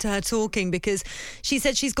listening to her talking, because she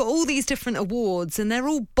said she's got all these different awards and they're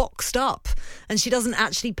all boxed up, and she doesn't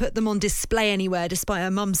actually put them on display anywhere, despite her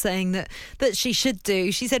mum saying that she should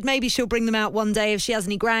do. She said maybe she'll bring them out one day if she has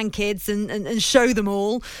any grandkids and show them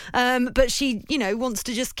all, but she wants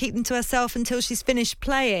to just keep them to herself until she's finished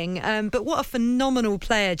playing. But what a phenomenal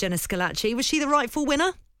player, Jenna Schillaci. Was she the rightful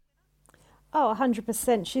winner? Oh,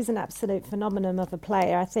 100%. She's an absolute phenomenon of a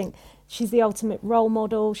player. I think she's the ultimate role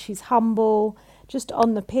model. She's humble. Just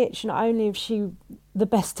on the pitch, not only is she the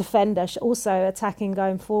best defender, she also attacking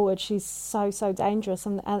going forward. She's so dangerous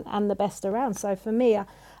and the best around. So for me, I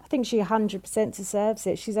think she 100% deserves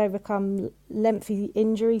it. She's overcome lengthy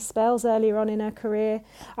injury spells earlier on in her career.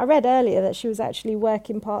 I read earlier that she was actually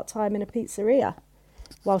working part-time in a pizzeria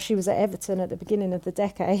while she was at Everton at the beginning of the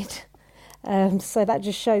decade. So that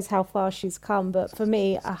just shows how far she's come. But for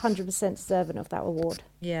me, 100% deserving of that award.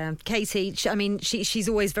 Yeah, Katie, I mean, she's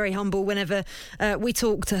always very humble whenever we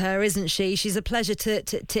talk to her, isn't she? She's a pleasure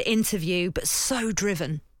to interview, but so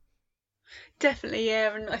driven. Definitely,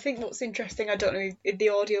 yeah. And I think what's interesting, I don't know if the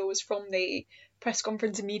audio was from the press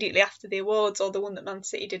conference immediately after the awards or the one that Man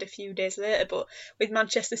City did a few days later, but with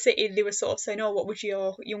Manchester City, they were sort of saying, what would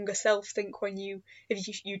your younger self think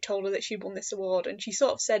if you told her that she'd won this award? And she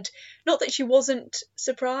sort of said, not that she wasn't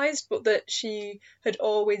surprised, but that she had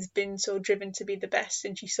always been so driven to be the best,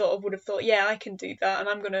 and she sort of would have thought, I can do that, and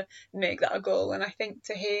I'm going to make that a goal. And I think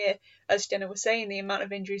to hear, as Jenna was saying, the amount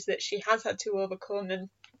of injuries that she has had to overcome, and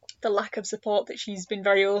the lack of support that she's been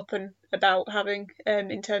very open about having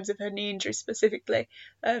in terms of her knee injury specifically.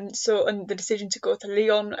 And the decision to go to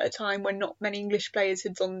Lyon at a time when not many English players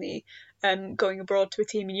had done the going abroad to a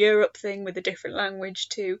team in Europe thing with a different language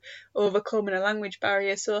to overcoming a language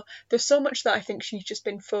barrier. So there's so much that I think she's just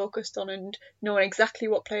been focused on, and knowing exactly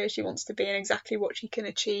what player she wants to be and exactly what she can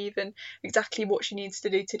achieve and exactly what she needs to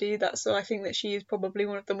do that. So I think that she is probably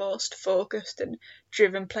one of the most focused and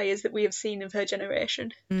driven players that we have seen of her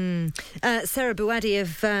generation. Sarah Bouhaddi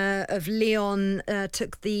of Lyon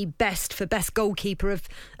took the best goalkeeper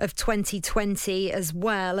of 2020 as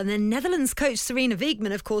well. And then Netherlands coach Sarina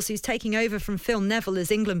Wiegman, of course, who's taking over from Phil Neville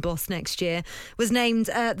as England boss next year, was named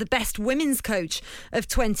the best women's coach of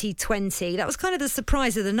 2020. That was kind of the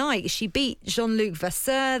surprise of the night. She beat Jean-Luc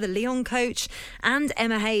Vasseur, the Lyon coach, and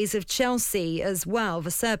Emma Hayes of Chelsea as well.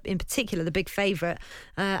 Vasseur in particular, the big favourite,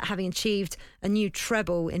 having achieved a new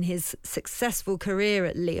treble in his successful career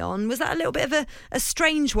at Lyon. Was that a little bit of a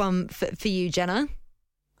strange one for you, Jenna?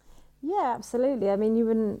 Yeah, absolutely.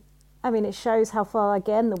 It shows how far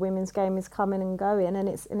again the women's game is coming and going, and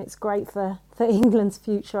it's great for England's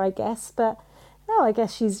future, I guess. But no, I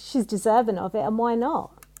guess she's deserving of it, and why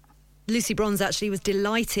not? Lucy Bronze actually was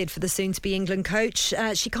delighted for the soon-to-be England coach.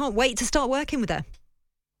 She can't wait to start working with her.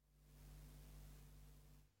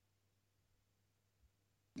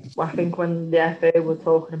 I think when the FA were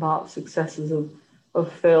talking about successors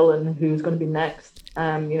of Phil and who's going to be next,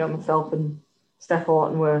 myself and Steph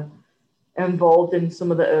Houghton were involved in some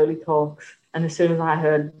of the early talks, and as soon as I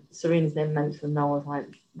heard Sarina's name mentioned, I was like,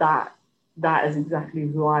 that is exactly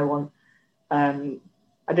who I want.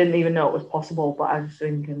 I didn't even know it was possible, but I was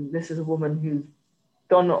thinking, this is a woman who's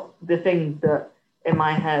done the things that in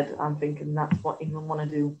my head I'm thinking that's what England want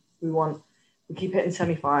to do. We keep hitting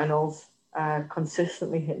semi-finals,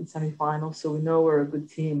 consistently hitting semi-finals, so we know we're a good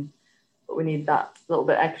team, but we need that little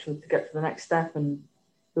bit extra to get to the next step. And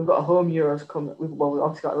we've got a home Euros coming. We've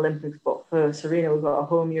obviously got Olympics, but for Sarina, we've got a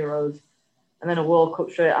home Euros and then a World Cup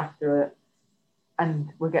straight after it.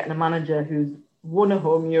 And we're getting a manager who's won a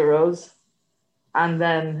home Euros and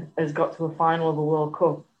then has got to a final of a World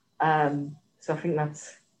Cup. So I think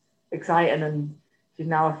that's exciting. And she's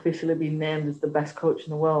now officially been named as the best coach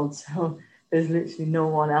in the world. So there's literally no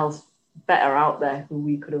one else better out there who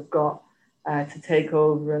we could have got to take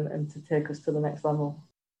over and to take us to the next level.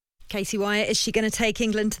 Katie Wyatt, is she going to take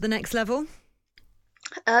England to the next level?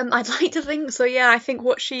 I'd like to think so, yeah. I think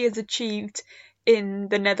what she has achieved in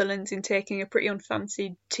the Netherlands in taking a pretty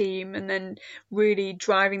unfancied team and then really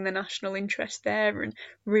driving the national interest there and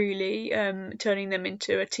really turning them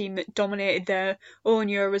into a team that dominated their own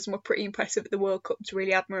Euros and were pretty impressive at the World Cup is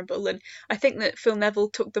really admirable. And I think that Phil Neville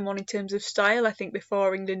took them on in terms of style. I think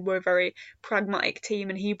before England were a very pragmatic team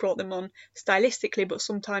and he brought them on stylistically, but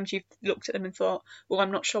sometimes you've looked at them and thought, well,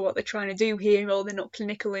 I'm not sure what they're trying to do here, or they're not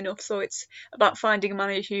clinical enough. So it's about finding a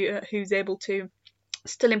manager who's able to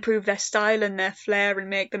still improve their style and their flair and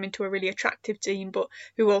make them into a really attractive team, but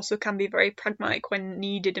who also can be very pragmatic when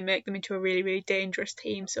needed and make them into a really, really dangerous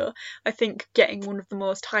team. So I think getting one of the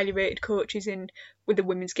most highly rated coaches in with the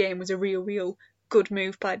women's game was a real good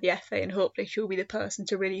move by the FA, and hopefully she'll be the person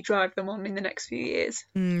to really drive them on in the next few years.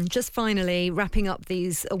 Just finally, wrapping up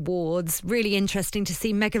these awards, really interesting to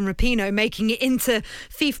see Megan Rapinoe making it into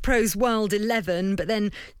FIFPro's World 11, but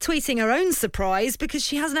then tweeting her own surprise because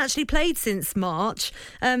she hasn't actually played since March.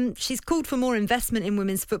 She's called for more investment in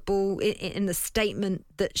women's football in the statement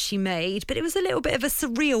that she made, but it was a little bit of a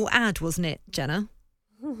surreal ad, wasn't it, Jenna?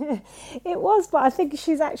 It was, but I think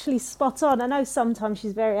she's actually spot on. I know sometimes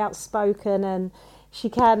she's very outspoken and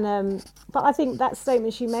she can, but I think that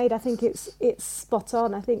statement she made, I think it's spot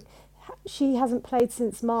on. I think she hasn't played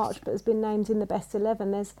since March, but has been named in the best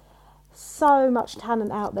 11. There's so much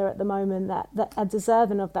talent out there at the moment that are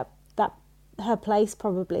deserving of that her place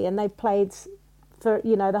probably, and they've played for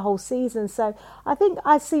the whole season. So I think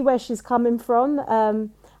I see where she's coming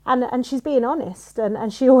from. And she's being honest,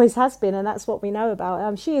 and she always has been, and that's what we know about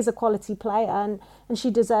her. She is a quality player, and she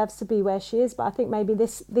deserves to be where she is. But I think maybe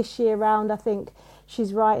this year round, I think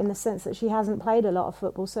she's right in the sense that she hasn't played a lot of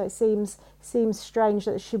football, so it seems strange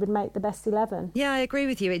that she would make the best 11. Yeah, I agree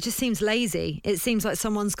with you. It just seems lazy. It seems like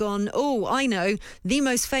someone's gone, oh, I know, the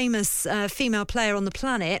most famous female player on the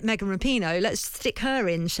planet, Megan Rapinoe, let's stick her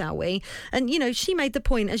in, shall we? And, she made the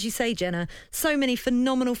point, as you say, Jenna, so many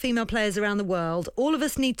phenomenal female players around the world. All of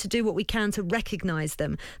us need to do what we can to recognise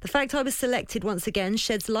them. The fact I was selected once again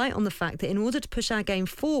sheds light on the fact that in order to push our game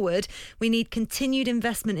forward, we need continued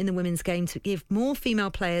investment in the women's game to give more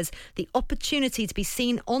female players the opportunity to be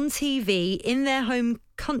seen on TV in their home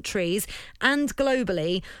countries and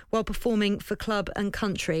globally while performing for club and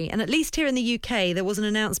country. And at least here in the UK, there was an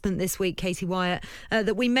announcement this week, Katie Wyatt,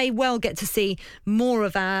 that we may well get to see more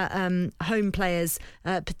of our home players,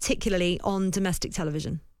 particularly on domestic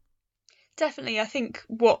television. Definitely. I think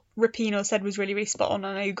what Rapinoe said was really, really spot on,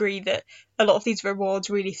 and I agree that a lot of these rewards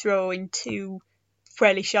really throw into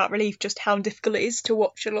fairly sharp relief just how difficult it is to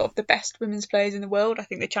watch a lot of the best women's players in the world. I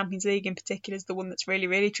think the Champions League in particular is the one that's really,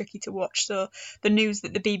 really tricky to watch. So the news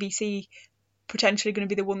that the BBC potentially going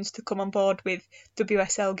to be the ones to come on board with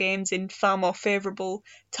WSL games in far more favourable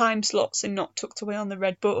time slots and not tucked away on the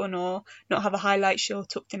red button or not have a highlight show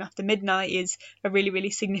tucked in after midnight is a really, really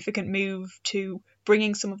significant move to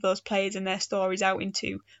bringing some of those players and their stories out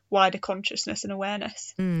into wider consciousness and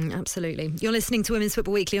awareness. Absolutely. You're listening to Women's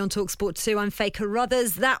Football Weekly on TalkSport 2. I'm Faye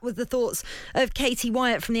Carruthers. That was the thoughts of Katie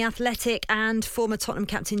Wyatt from The Athletic and former Tottenham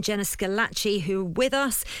captain Jenna Schillaci, who are with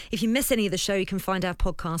us. If you miss any of the show, you can find our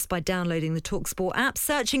podcast by downloading the TalkSport app,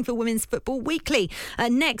 searching for Women's Football Weekly.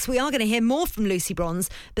 Next, we are going to hear more from Lucy Bronze,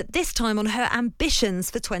 but this time on her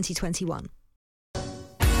ambitions for 2021.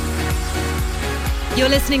 You're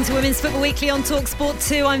listening to Women's Football Weekly on TalkSport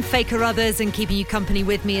 2. I'm Faye Carruthers, and keeping you company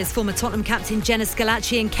with me is former Tottenham captain Jenna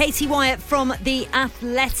Schillaci and Katie Wyatt from The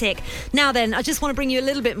Athletic. Now then, I just want to bring you a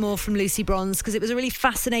little bit more from Lucy Bronze because it was a really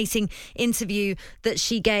fascinating interview that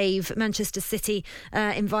she gave. Manchester City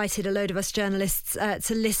invited a load of us journalists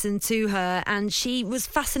to listen to her, and she was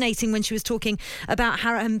fascinating when she was talking about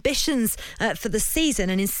her ambitions for the season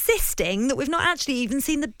and insisting that we've not actually even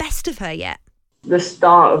seen the best of her yet. The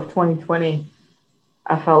start of 2020,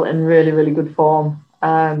 I felt in really, really good form.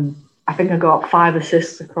 I think I got 5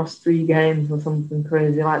 assists across 3 games or something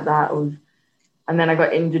crazy like that. And then I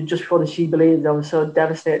got injured just before the She Believes. I was so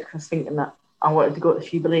devastated because I was thinking that I wanted to go to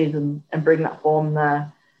She Believes and bring that form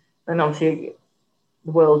there. Then obviously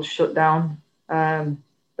the world shut down. But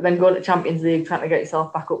then going to Champions League, trying to get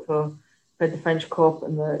yourself back up for the French Cup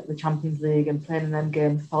and the Champions League and playing in them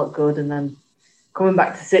games felt good. And then coming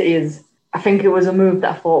back to City I think it was a move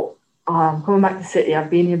that I thought, I'm coming back to City, I've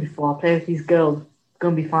been here before, I play with these girls, it's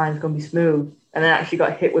going to be fine, it's going to be smooth. And then I actually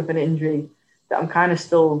got hit with an injury that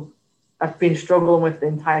I've been struggling with the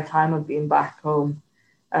entire time of being back home.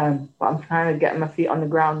 But I'm kind of getting my feet on the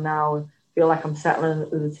ground now and feel like I'm settling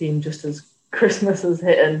with the team just as Christmas is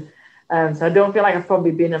hitting. So I don't feel like I've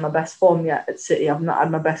probably been in my best form yet at City. I've not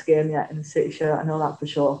had my best game yet in the City shirt, I know that for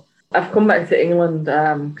sure. I've come back to England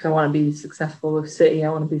because I want to be successful with City, I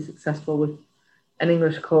want to be successful with an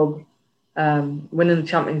English club. Winning the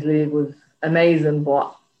Champions League was amazing,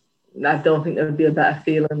 but I don't think there would be a better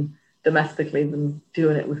feeling domestically than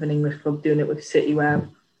doing it with an English club, doing it with City, where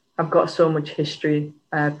I've got so much history.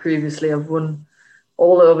 Previously, I've won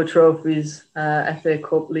all over trophies, FA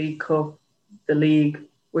Cup, League Cup, the league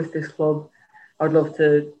with this club. I would love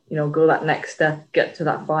to, go that next step, get to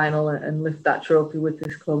that final and lift that trophy with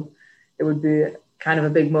this club. It would be kind of a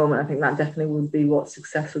big moment. I think that definitely would be what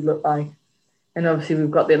success would look like. And obviously we've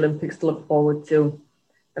got the Olympics to look forward to.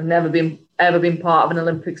 I've never ever been part of an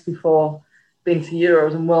Olympics before, been to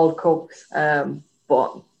Euros and World Cups,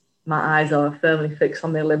 but my eyes are firmly fixed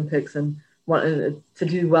on the Olympics and wanting to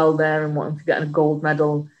do well there and wanting to get a gold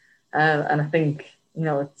medal. And I think,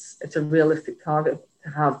 it's a realistic target to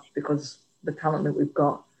have, because the talent that we've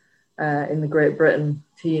got in the Great Britain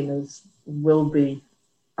team will be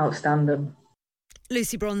outstanding.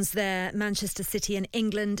 Lucy Bronze there, Manchester City and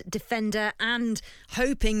England defender, and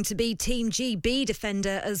hoping to be Team GB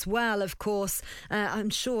defender as well, of course. I'm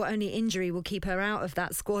sure only injury will keep her out of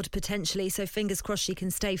that squad potentially, so fingers crossed she can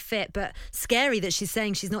stay fit. But scary that she's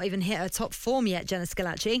saying she's not even hit her top form yet, Jenna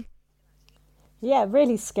Schillaci. Yeah,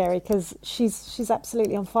 really scary, because she's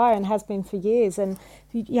absolutely on fire and has been for years. And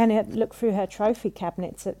you only have to look through her trophy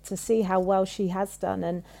cabinet to see how well she has done.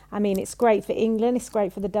 And I mean, it's great for England, it's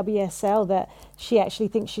great for the WSL that she actually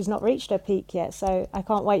thinks she's not reached her peak yet. So I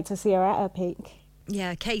can't wait to see her at her peak.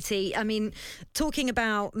 Yeah, Katie, I mean, talking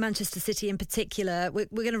about Manchester City in particular, we're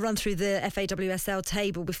going to run through the FAWSL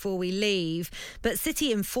table before we leave. But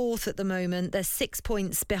City in fourth at the moment. They're 6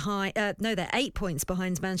 points behind. They're 8 points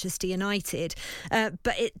behind Manchester United.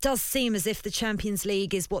 But it does seem as if the Champions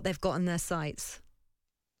League is what they've got in their sights.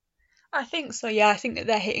 I think so, yeah. I think that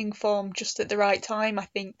they're hitting form just at the right time. I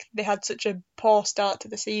think they had such a poor start to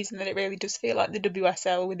the season that it really does feel like the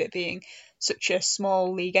WSL, with it being such a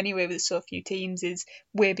small league anyway with so few teams, is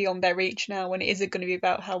way beyond their reach now, and it isn't going to be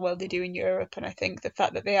about how well they do in Europe. And I think the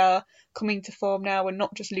fact that they are coming to form now, and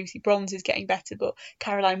not just Lucy Bronze is getting better, but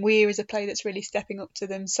Caroline Weir is a player that's really stepping up to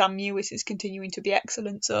them. Sam Mewis is continuing to be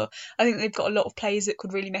excellent. So I think they've got a lot of players that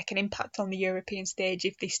could really make an impact on the European stage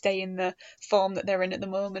if they stay in the form that they're in at the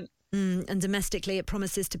moment. And domestically, it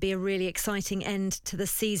promises to be a really exciting end to the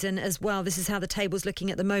season as well. This is how the table's looking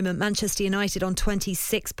at the moment. Manchester United on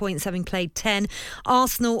 26 points, having played 10.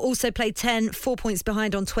 Arsenal also played 10, 4 points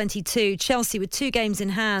behind on 22. Chelsea with 2 games in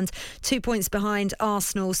hand, 2 points behind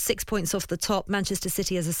Arsenal, 6 points off the top. Manchester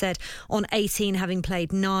City, as I said, on 18, having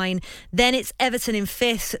played 9. Then it's Everton in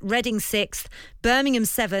 5th, Reading 6th, Birmingham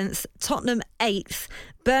 7th, Tottenham 8th,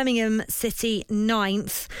 Birmingham City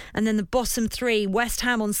 9th, and then the bottom 3, West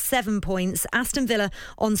Ham on 7 points, Aston Villa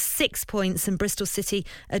on 6 points, and Bristol City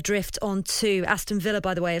adrift on 2. Aston Villa,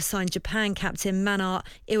 by the way, have signed Japan captain Mana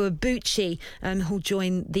Iwabuchi, who'll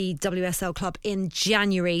join the WSL club in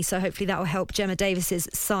January, so hopefully that will help Gemma Davis's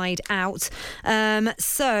side out.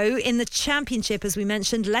 So in the Championship, as we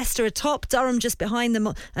mentioned, Leicester atop, Durham just behind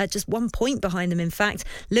them, just 1 point behind them in fact,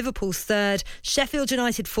 Liverpool's 3rd, Sheffield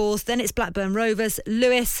United 4th, then it's Blackburn Rovers,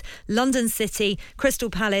 Lewis, London City, Crystal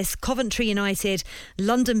Palace, Coventry United,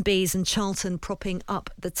 London Bees and Charlton propping up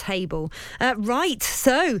the table. Right,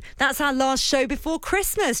 so that's our last show before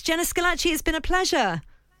Christmas. Jenna Schillaci, it's been a pleasure.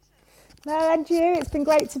 No, and you, it's been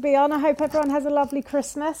great to be on. I hope everyone has a lovely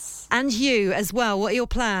Christmas. And you as well. What are your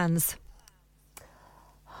plans?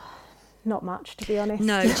 Not much, to be honest.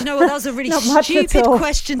 No, do you know what? That was a really stupid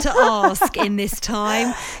question to ask in this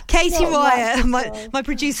time. Katie Wyatt, my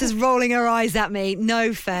producer's rolling her eyes at me.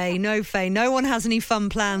 No, Faye, no, Faye. No one has any fun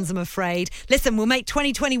plans, I'm afraid. Listen, we'll make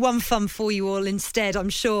 2021 fun for you all instead, I'm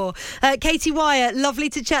sure. Katie Wyatt,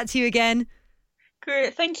 lovely to chat to you again.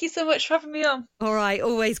 Great, thank you so much for having me on. All right,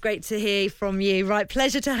 always great to hear from you. Right,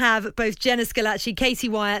 pleasure to have both Jenna Schillaci, Katie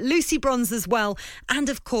Wyatt, Lucy Bronze as well, and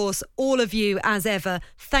of course, all of you as ever.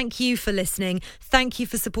 Thank you for listening. Thank you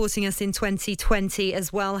for supporting us in 2020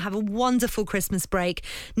 as well. Have a wonderful Christmas break.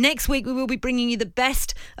 Next week, we will be bringing you the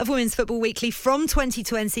best of Women's Football Weekly from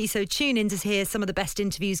 2020, so tune in to hear some of the best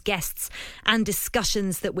interviews, guests and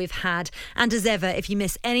discussions that we've had. And as ever, if you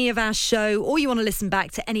miss any of our show or you want to listen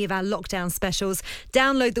back to any of our lockdown specials,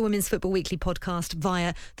 download the Women's Football Weekly podcast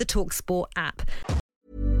via the TalkSport app.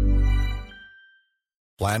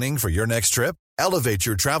 Planning for your next trip? Elevate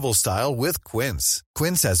your travel style with Quince.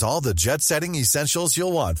 Quince has all the jet-setting essentials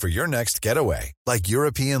you'll want for your next getaway, like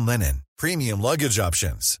European linen, premium luggage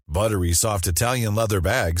options, buttery soft Italian leather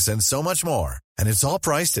bags, and so much more. And it's all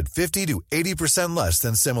priced at 50 to 80% less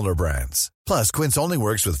than similar brands. Plus, Quince only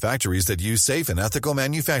works with factories that use safe and ethical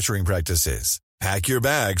manufacturing practices. Pack your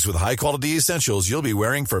bags with high-quality essentials you'll be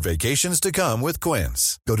wearing for vacations to come with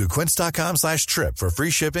Quince. Go to quince.com/trip for free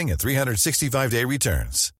shipping and 365-day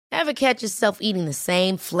returns. Ever catch yourself eating the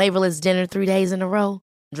same flavorless dinner 3 days in a row?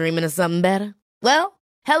 Dreaming of something better? Well,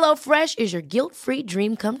 HelloFresh is your guilt-free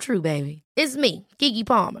dream come true, baby. It's me, Keke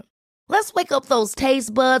Palmer. Let's wake up those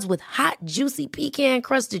taste buds with hot, juicy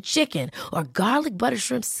pecan-crusted chicken or garlic butter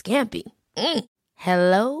shrimp scampi.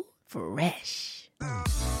 HelloFresh.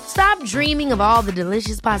 Stop dreaming of all the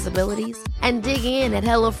delicious possibilities and dig in at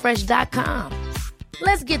HelloFresh.com.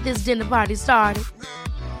 Let's get this dinner party started.